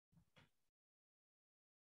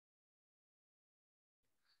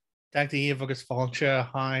Dagda agus Fáilte.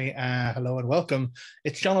 Hi, hello and welcome.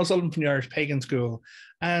 It's John O'Sullivan from the Irish Pagan School.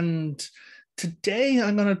 And today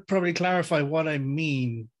I'm going to probably clarify what I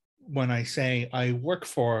mean when I say I work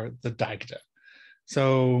for the Dagda.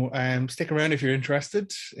 So stick around if you're interested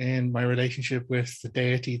in my relationship with the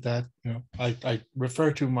deity that I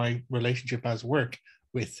refer to my relationship as work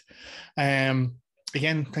with.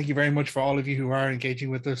 Again, thank you very much for all of you who are engaging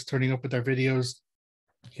with us, turning up with our videos,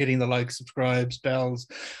 hitting the like, subscribes, bells.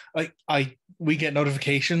 We get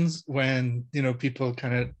notifications when people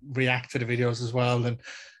kind of react to the videos as well, and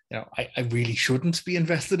I really shouldn't be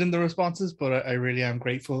invested in the responses, but I really am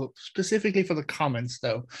grateful, specifically for the comments,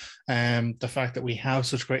 though. The fact that we have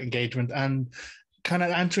such great engagement, and kind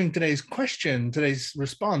of answering today's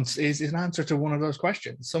response is an answer to one of those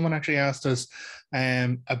questions. Someone actually asked us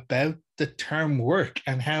about the term work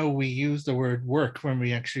and how we use the word work when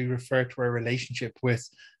we actually refer to our relationship with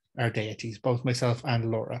our deities, both myself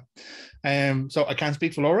and Laura. So I can't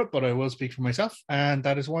speak for Laura, but I will speak for myself, and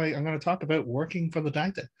that is why I'm going to talk about working for the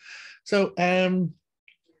Dagda. So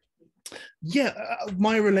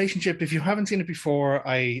my relationship, if you haven't seen it before,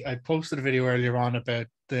 I posted a video earlier on about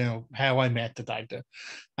how I met the Dagda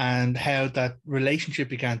and how that relationship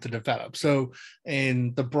began to develop. So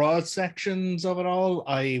in the broad sections of it all,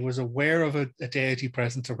 I was aware of a deity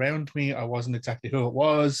presence around me. I wasn't exactly who it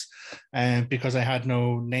was, and because I had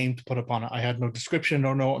no name to put upon it, I had no description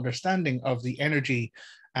or no understanding of the energy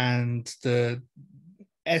and the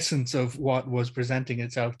essence of what was presenting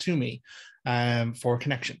itself to me for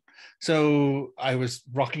connection. So I was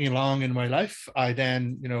rocking along in my life. I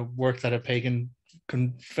then, worked at a pagan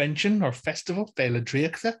convention or festival,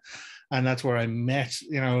 Dagda, and that's where I met,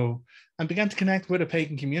 and began to connect with a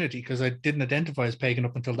pagan community, because I didn't identify as pagan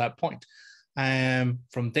up until that point.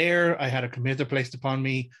 From there, I had a commither placed upon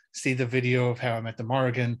me, see the video of how I met the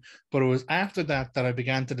Morrigan, but it was after that that I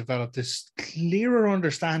began to develop this clearer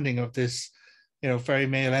understanding of this, very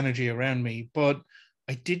male energy around me. But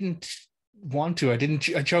I didn't want to.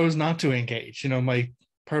 I chose not to engage. My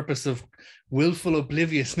purpose of willful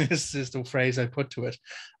obliviousness is the phrase I put to it.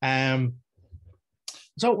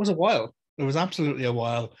 So it was a while. It was absolutely a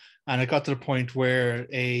while. And it got to the point where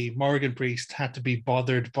a Morrigan priest had to be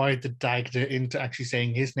bothered by the Dagda into actually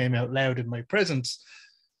saying his name out loud in my presence.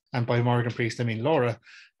 And by Morrigan priest, I mean Laura.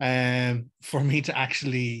 For me to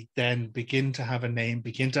actually then begin to have a name,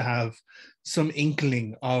 begin to have some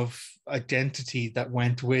inkling of identity that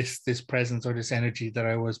went with this presence or this energy that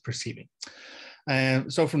I was perceiving.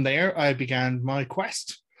 So from there, I began my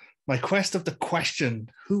quest of the question: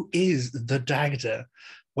 who is the Dagda?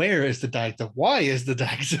 Where is the Dagda? Why is the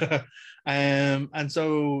Dagda? And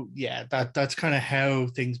so, that's kind of how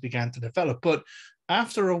things began to develop. But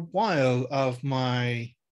after a while of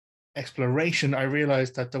my exploration, I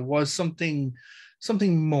realized that there was something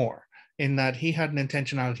more, in that he had an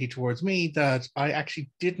intentionality towards me that I actually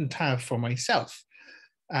didn't have for myself.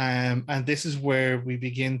 And this is where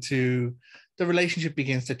the relationship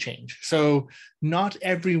begins to change. So not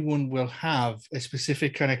everyone will have a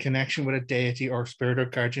specific kind of connection with a deity or spirit or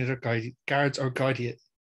guardian or guides or guardian.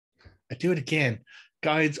 I do it again.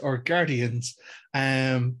 Guides or guardians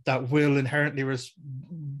that will inherently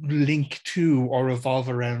link to or revolve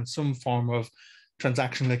around some form of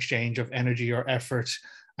transactional exchange of energy or effort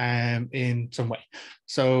in some way.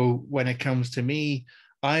 So when it comes to me,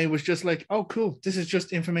 I was just like, oh, cool. This is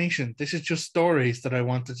just information. This is just stories that I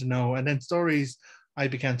wanted to know. And then stories I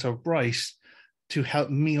began to write to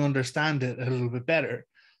help me understand it a little bit better.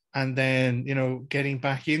 And then, getting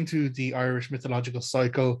back into the Irish mythological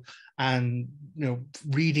cycle and,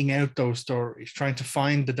 reading out those stories, trying to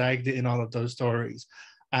find the Dagda in all of those stories,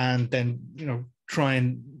 and then, try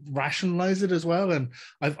and rationalize it as well. And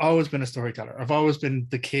I've always been a storyteller. I've always been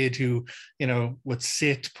the kid who, would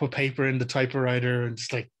sit, put paper in the typewriter and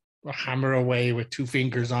just like hammer away with two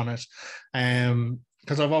fingers on it.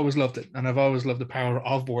 Because I've always loved it. And I've always loved the power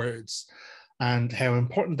of words and how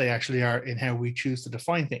important they actually are in how we choose to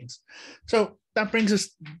define things. So that brings us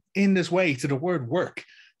in this way to the word work.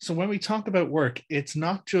 So when we talk about work, it's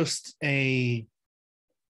not just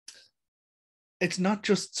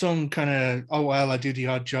some kind of, oh, well, I do the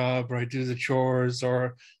odd job, or I do the chores,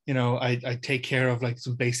 or, I take care of like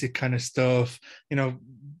some basic kind of stuff.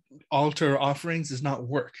 Altar offerings is not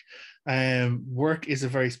work. Work is a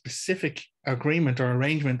very specific agreement or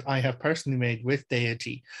arrangement I have personally made with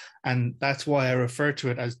deity. And that's why I refer to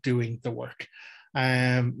it as doing the work.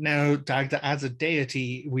 Now, Dagda as a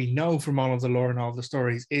deity, we know from all of the lore and all of the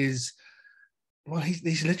stories is, well,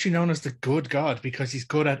 he's literally known as the good God, because he's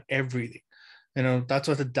good at everything. That's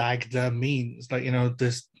what the Dagda means. Like,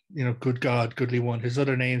 this good God, goodly one. His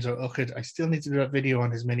other names are Uchid. I still need to do that video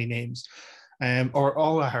on his many names. Or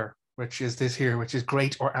Allard, which is this here, which is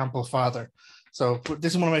great or ample father. So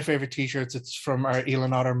this is one of my favorite t-shirts. It's from our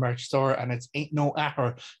Elon Otter merch store, and it's ain't no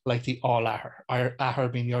ahar like the all ahar.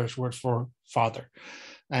 Ahar being the Irish word for father.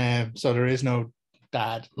 So there is no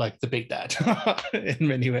dad like the big dad in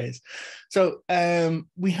many ways. So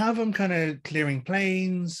we have him kind of clearing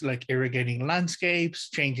plains, like irrigating landscapes,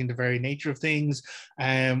 changing the very nature of things.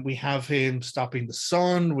 We have him stopping the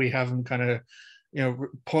sun. We have him kind of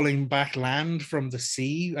pulling back land from the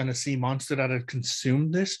sea and a sea monster that had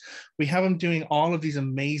consumed it. We have him doing all of these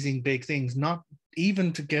amazing big things, not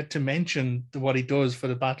even to get to mention what he does for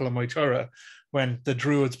the Battle of Moytura, when the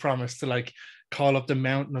druids promised to like call up the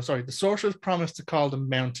mountain. No, sorry, the sorcerers promised to call the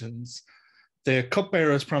mountains. The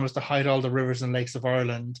cupbearers promised to hide all the rivers and lakes of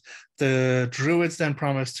Ireland. The druids then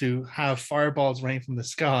promised to have fireballs rain from the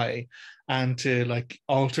sky and to like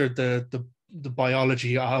alter the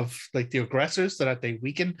biology of like the aggressors so that they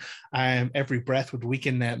weaken. Every breath would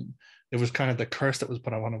weaken them. It was kind of the curse that was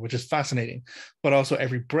put on it, which is fascinating. But also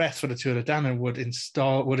every breath for the Tuatha Dé Danann would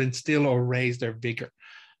instill or raise their vigor.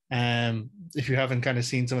 If you haven't kind of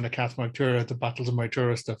seen some of the Cats Moytura, the Battles of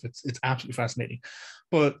Moytura stuff, it's absolutely fascinating.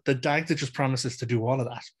 But the Dagda just promises to do all of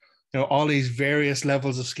that. All these various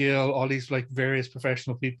levels of skill, all these like various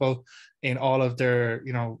professional people in all of their,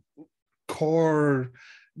 core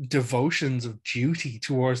devotions of duty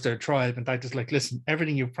towards their tribe. And Dagda's like, listen,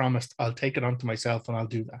 everything you've promised, I'll take it onto myself and I'll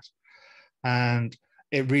do that. And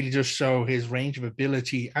it really just shows his range of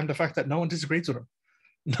ability and the fact that no one disagrees with him.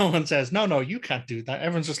 No one says, no, you can't do that.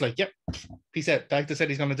 Everyone's just like, yep, peace out. Dagda said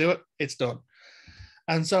he's going to do it. It's done.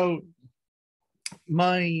 And so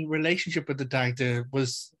my relationship with the Dagda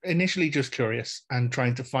was initially just curious and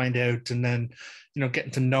trying to find out, and then,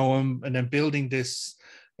 getting to know him, and then building this,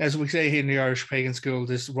 as we say here in the Irish pagan school,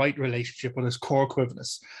 this right relationship with his core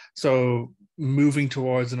quiveness. So moving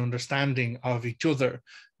towards an understanding of each other,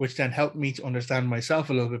 which then helped me to understand myself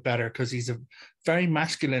a little bit better, because he's a very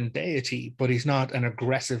masculine deity, but he's not an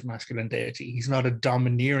aggressive masculine deity. He's not a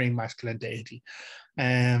domineering masculine deity.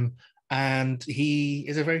 And he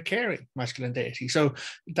is a very caring masculine deity. So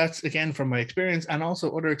that's, again, from my experience, and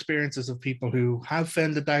also other experiences of people who have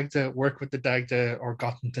found the Dagda, worked with the Dagda, or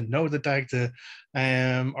gotten to know the Dagda,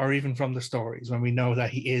 or even from the stories when we know that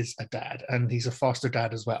he is a dad and he's a foster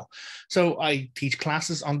dad as well. So I teach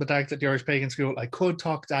classes on the Dagda at the Irish Pagan School. I could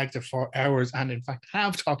talk Dagda for hours, and in fact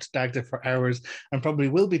have talked Dagda for hours, and probably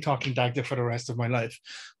will be talking Dagda for the rest of my life.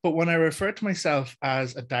 But when I refer to myself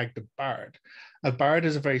as a Dagda bard, a bard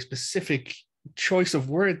is a very specific choice of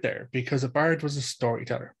word there, because a bard was a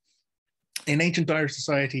storyteller. In ancient Irish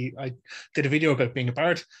society, I did a video about being a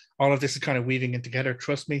bard. All of this is kind of weaving in together.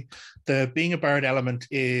 Trust me, the being a bard element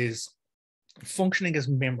is functioning as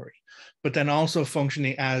memory, but then also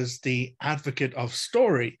functioning as the advocate of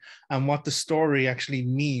story and what the story actually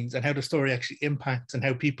means and how the story actually impacts and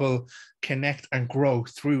how people connect and grow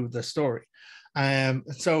through the story.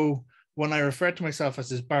 So when I refer to myself as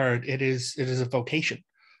this bard, it is a vocation.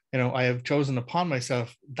 I have chosen upon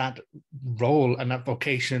myself that role and that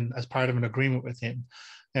vocation as part of an agreement with him.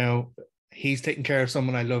 He's taking care of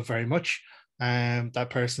someone I love very much. That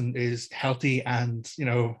person is healthy and,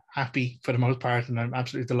 happy for the most part, and I'm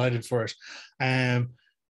absolutely delighted for it.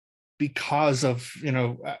 Because of,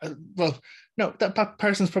 that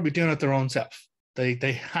person's probably doing it their own self.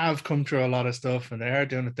 They have come through a lot of stuff and they are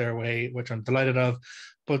doing it their way, which I'm delighted of.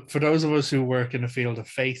 But for those of us who work in the field of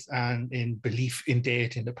faith and in belief in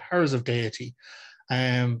deity and the powers of deity,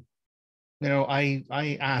 I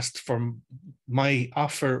asked for my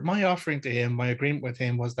offering to him, my agreement with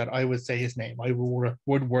him was that I would say his name. I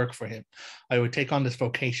would work for him. I would take on this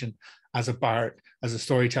vocation as a bard, as a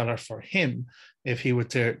storyteller for him, if he would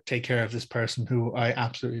take care of this person who I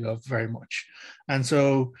absolutely love very much. And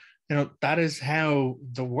so, that is how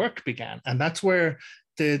the work began. And that's where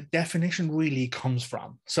the definition really comes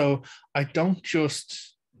from. So I don't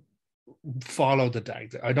just follow the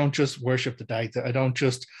Dagda. I don't just worship the Dagda. I don't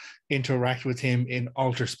just interact with him in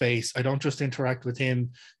altar space. I don't just interact with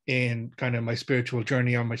him in kind of my spiritual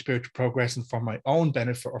journey or my spiritual progress and for my own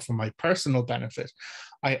benefit or for my personal benefit.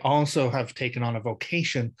 I also have taken on a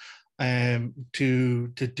vocation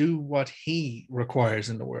to do what he requires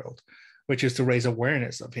in the world, which is to raise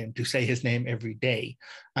awareness of him, to say his name every day,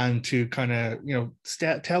 and to kind of,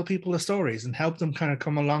 tell people the stories and help them kind of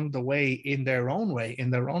come along the way, in their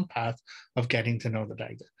own path of getting to know the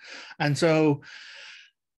Dagda. And so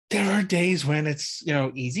there are days when it's,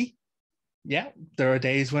 easy. Yeah, there are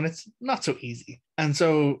days when it's not so easy. And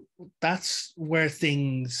so that's where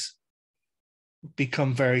things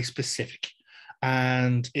become very specific.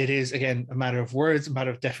 And it is, again, a matter of words, a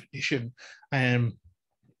matter of definition. I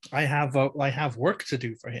have work to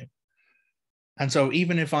do for him. And so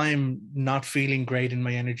even if I'm not feeling great in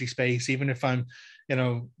my energy space, even if I'm,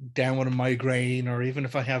 down with a migraine, or even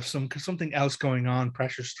if I have something else going on,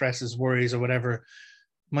 pressure, stresses, worries, or whatever,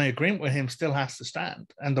 my agreement with him still has to stand,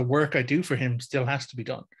 and the work I do for him still has to be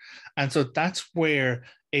done. And so that's where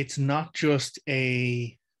it's not just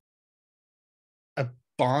a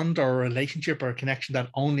bond or a relationship or a connection that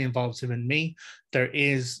only involves him and me. There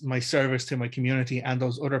is my service to my community and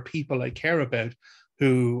those other people I care about,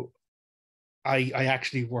 who I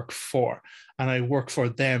actually work for, and I work for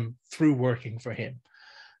them through working for him.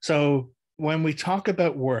 So when we talk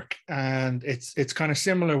about work, and it's kind of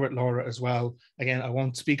similar with Laura as well. Again, I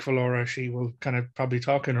won't speak for Laura. She will kind of probably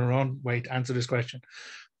talk in her own way to answer this question.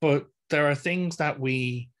 But there are things that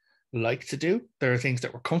we like to do. There are things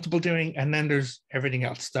that we're comfortable doing. And then there's everything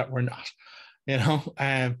else that we're not,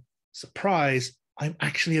 surprise, I'm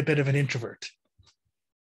actually a bit of an introvert.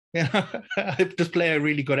 I just play a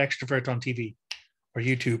really good extrovert on TV or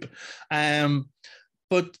YouTube.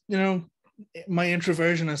 But, my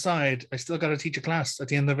introversion aside, I still got to teach a class at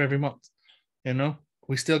the end of every month.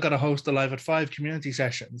 We still got to host the Live at 5 community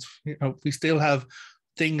sessions. We still have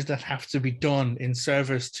things that have to be done in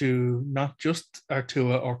service to not just our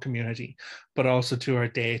Tua or community, but also to our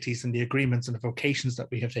deities and the agreements and the vocations that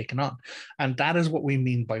we have taken on. And that is what we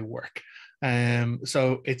mean by work.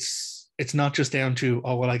 So it's not just down to,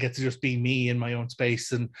 oh, well, I get to just be me in my own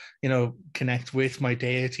space and, connect with my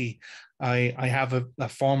deity. I have a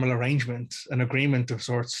formal arrangement, an agreement of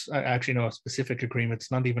sorts, actually, no, a specific agreement,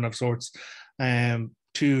 not even of sorts,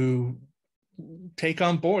 to take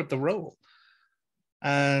on board the role.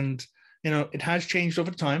 And, it has changed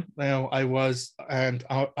over time.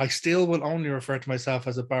 I still will only refer to myself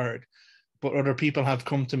as a bard, but other people have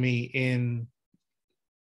come to me in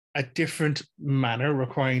a different manner,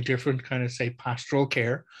 requiring different kind of, say, pastoral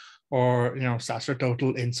care or,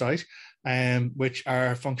 sacerdotal insight, which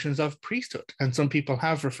are functions of priesthood. And some people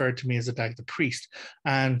have referred to me as a Dagda priest.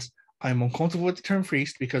 And I'm uncomfortable with the term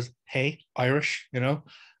priest because, hey, Irish,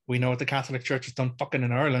 we know what the Catholic Church has done fucking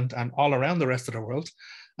in Ireland and all around the rest of the world.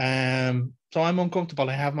 So I'm uncomfortable.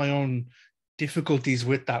 I have my own difficulties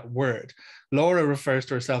with that word. Laura refers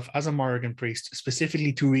to herself as a Morrigan priest,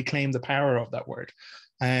 specifically to reclaim the power of that word.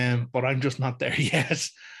 But I'm just not there yet.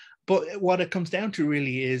 But what it comes down to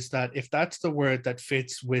really is that if that's the word that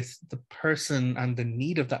fits with the person and the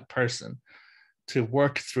need of that person to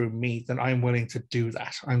work through me, then I'm willing to do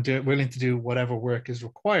that. I'm willing to do whatever work is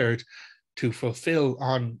required to fulfill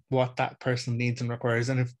on what that person needs and requires.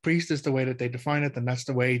 And if priest is the way that they define it, then that's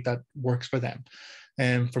the way that works for them.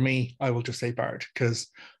 And for me, I will just say bard, because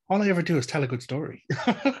all I ever do is tell a good story.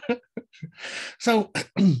 So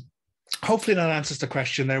hopefully that answers the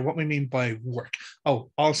question there, what we mean by work.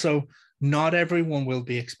 Oh, also, not everyone will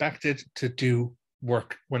be expected to do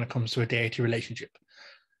work when it comes to a deity relationship.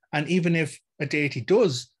 And even if a deity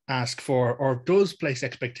does ask for or does place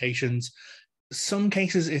expectations, some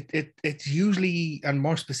cases it's usually and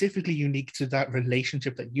more specifically unique to that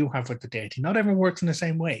relationship that you have with the deity. Not everyone works in the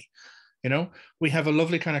same way. We have a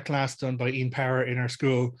lovely kind of class done by Ian Power in our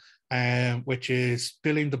school, which is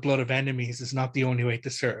spilling the blood of enemies is not the only way to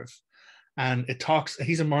serve. And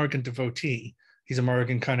he's a Morrigan devotee. He's a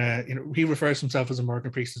Morrigan kind of, he refers himself as a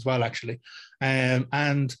Morrigan priest as well, actually.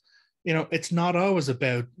 And it's not always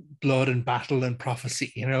about blood and battle and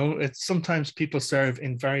prophecy. It's sometimes people serve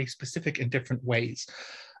in very specific and different ways.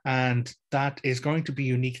 And that is going to be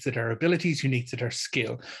unique to their abilities, unique to their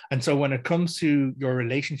skill. And so when it comes to your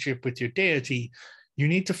relationship with your deity, you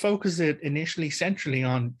need to focus it initially centrally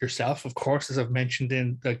on yourself, of course, as I've mentioned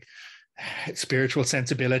in the spiritual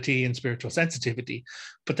sensibility and spiritual sensitivity,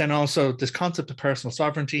 but then also this concept of personal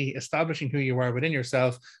sovereignty, establishing who you are within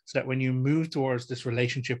yourself, so that when you move towards this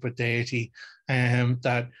relationship with deity,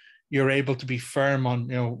 that you're able to be firm on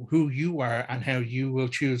who you are and how you will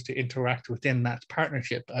choose to interact within that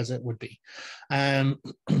partnership, as it would be. And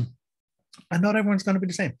not everyone's going to be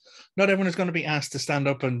the same. Not everyone is going to be asked to stand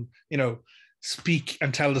up and speak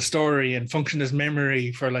and tell the story and function as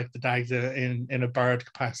memory for like the Dagda in a bard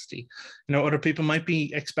capacity. Other people might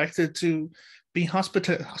be expected to be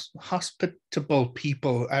hospitable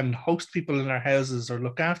people and host people in their houses or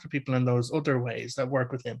look after people in those other ways that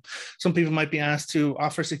work with him. Some people might be asked to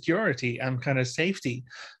offer security and kind of safety,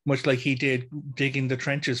 much like he did digging the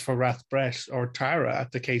trenches for Rathbret or Tara, as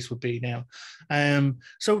the case would be now.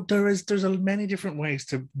 So there's many different ways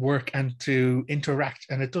to work and to interact,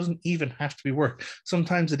 and it doesn't even have to be work.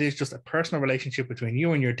 Sometimes it is just a personal relationship between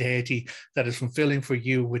you and your deity that is fulfilling for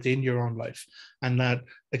you within your own life, and that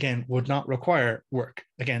again, would not require work.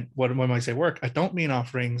 Again, when I say work, I don't mean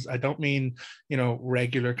offerings. I don't mean,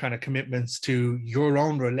 regular kind of commitments to your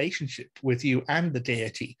own relationship with you and the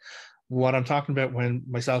deity. What I'm talking about when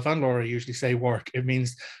myself and Laura usually say work, it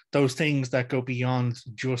means those things that go beyond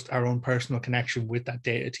just our own personal connection with that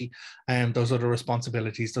deity, and those other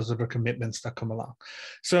responsibilities, those other commitments that come along.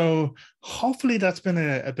 So hopefully that's been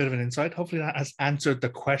a bit of an insight. Hopefully that has answered the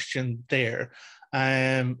question there.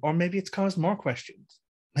 Or maybe it's caused more questions.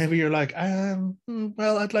 Maybe you're like,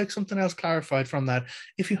 well, I'd like something else clarified from that.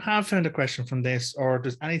 If you have found a question from this, or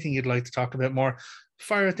there's anything you'd like to talk about more,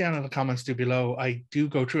 fire it down in the comments below. I do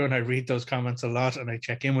go through and I read those comments a lot, and I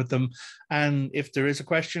check in with them. And if there is a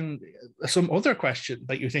question, some other question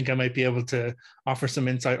that you think I might be able to offer some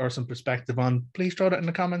insight or some perspective on, please throw that in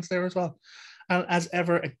the comments there as well. And as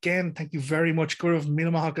ever, again, thank you very much, Gaurav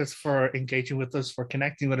Milamahakas, for engaging with us, for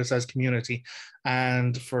connecting with us as community,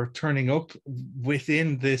 and for turning up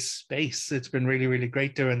within this space. It's been really, really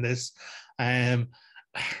great doing this.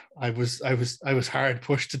 I was hard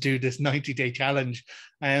pushed to do this 90-day challenge,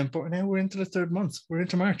 but now we're into the third month. We're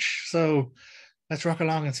into March, so let's rock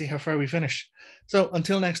along and see how far we finish. So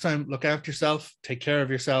until next time, look after yourself, take care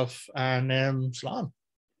of yourself, and slán.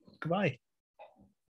 Goodbye.